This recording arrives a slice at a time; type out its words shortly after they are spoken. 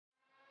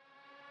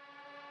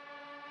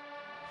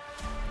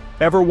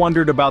Ever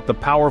wondered about the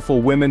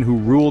powerful women who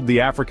ruled the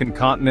African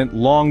continent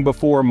long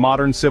before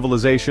modern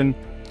civilization?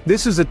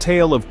 This is a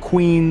tale of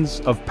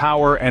queens, of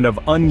power, and of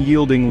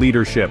unyielding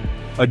leadership.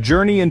 A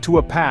journey into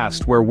a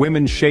past where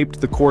women shaped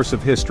the course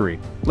of history.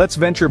 Let's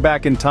venture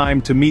back in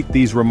time to meet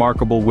these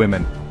remarkable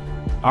women.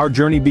 Our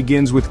journey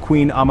begins with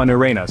Queen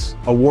Amanirenas,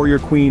 a warrior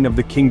queen of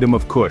the Kingdom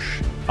of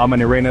Kush.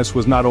 Amanirenas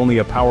was not only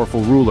a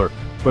powerful ruler,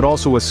 but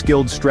also a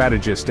skilled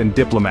strategist and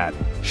diplomat.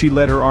 She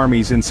led her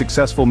armies in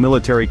successful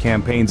military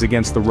campaigns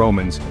against the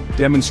Romans,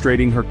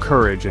 demonstrating her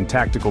courage and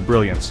tactical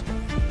brilliance.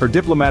 Her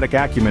diplomatic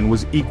acumen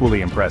was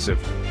equally impressive,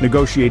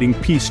 negotiating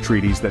peace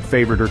treaties that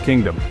favored her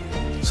kingdom.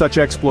 Such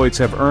exploits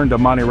have earned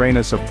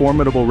Amanirenas a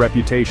formidable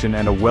reputation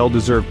and a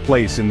well-deserved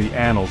place in the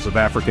annals of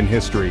African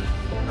history.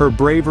 Her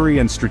bravery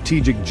and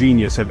strategic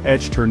genius have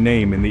etched her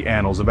name in the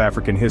annals of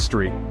African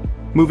history.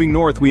 Moving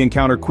north, we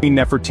encounter Queen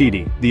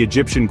Nefertiti, the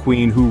Egyptian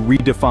queen who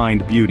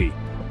redefined beauty.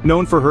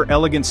 Known for her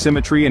elegant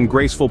symmetry and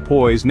graceful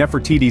poise,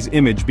 Nefertiti's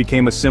image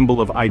became a symbol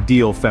of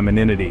ideal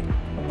femininity.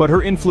 But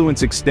her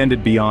influence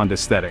extended beyond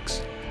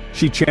aesthetics.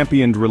 She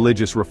championed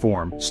religious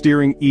reform,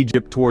 steering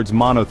Egypt towards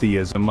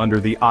monotheism under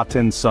the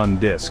Aten sun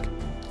disk.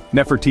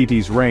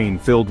 Nefertiti's reign,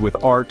 filled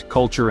with art,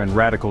 culture, and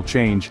radical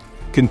change,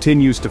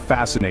 continues to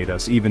fascinate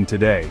us even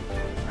today.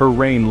 Her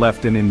reign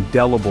left an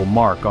indelible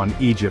mark on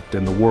Egypt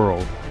and the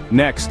world.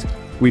 Next,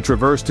 we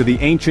traverse to the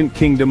ancient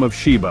kingdom of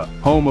Sheba,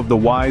 home of the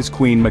wise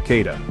Queen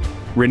Makeda.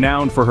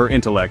 Renowned for her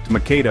intellect,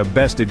 Makeda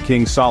bested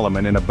King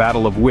Solomon in a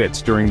battle of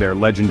wits during their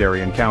legendary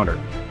encounter.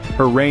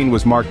 Her reign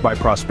was marked by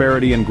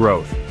prosperity and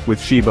growth,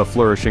 with Sheba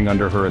flourishing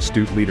under her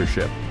astute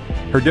leadership.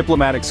 Her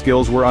diplomatic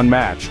skills were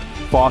unmatched,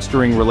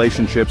 fostering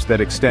relationships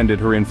that extended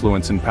her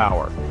influence and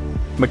power.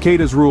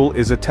 Makeda's rule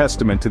is a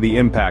testament to the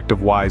impact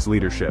of wise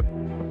leadership.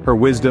 Her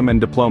wisdom and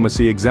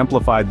diplomacy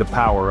exemplified the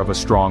power of a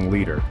strong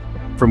leader.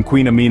 From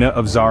Queen Amina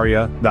of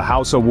Zaria, the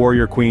Hausa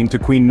warrior queen, to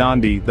Queen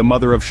Nandi, the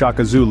mother of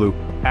Shaka Zulu,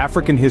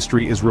 African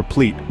history is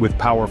replete with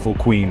powerful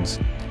queens.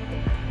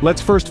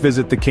 Let's first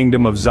visit the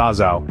kingdom of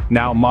Zazzau,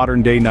 now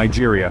modern-day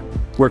Nigeria,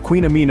 where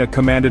Queen Amina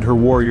commanded her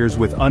warriors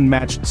with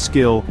unmatched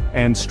skill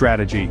and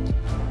strategy.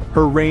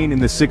 Her reign in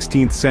the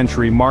 16th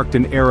century marked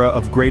an era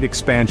of great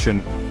expansion.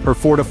 Her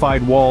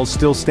fortified walls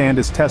still stand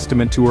as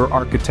testament to her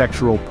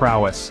architectural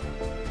prowess.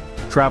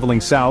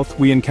 Traveling south,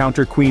 we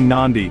encounter Queen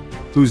Nandi,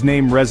 whose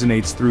name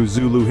resonates through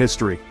Zulu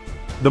history.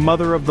 The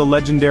mother of the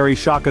legendary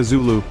Shaka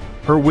Zulu,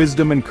 her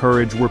wisdom and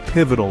courage were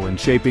pivotal in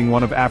shaping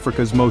one of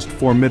Africa's most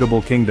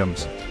formidable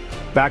kingdoms.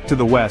 Back to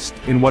the west,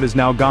 in what is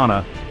now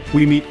Ghana,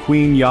 we meet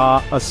Queen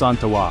Yaa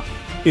Asantewaa.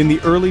 In the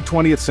early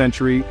 20th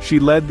century, she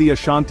led the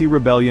Ashanti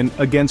Rebellion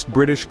against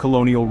British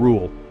colonial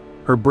rule.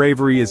 Her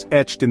bravery is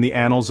etched in the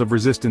annals of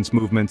resistance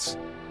movements.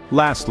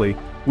 Lastly,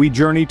 we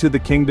journey to the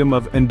kingdom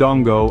of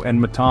Ndongo and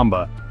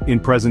Matamba, in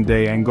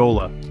present-day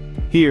Angola.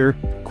 Here,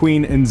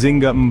 Queen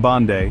Nzinga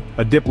Mbande,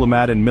 a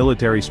diplomat and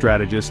military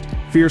strategist,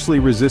 fiercely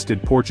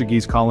resisted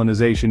Portuguese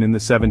colonization in the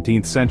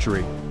 17th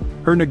century.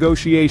 Her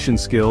negotiation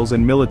skills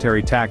and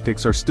military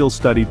tactics are still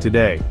studied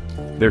today.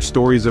 Their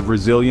stories of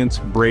resilience,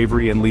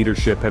 bravery, and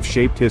leadership have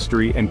shaped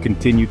history and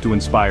continue to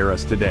inspire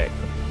us today.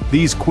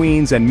 These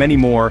queens and many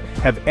more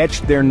have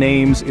etched their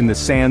names in the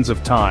sands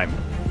of time.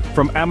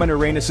 From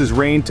Amanirenas'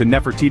 reign to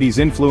Nefertiti's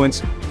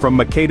influence, from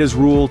Makeda's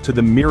rule to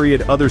the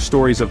myriad other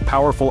stories of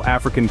powerful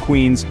African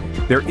queens,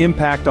 their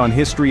impact on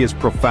history is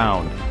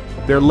profound.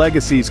 Their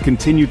legacies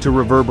continue to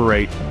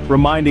reverberate,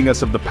 reminding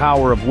us of the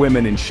power of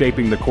women in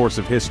shaping the course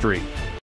of history.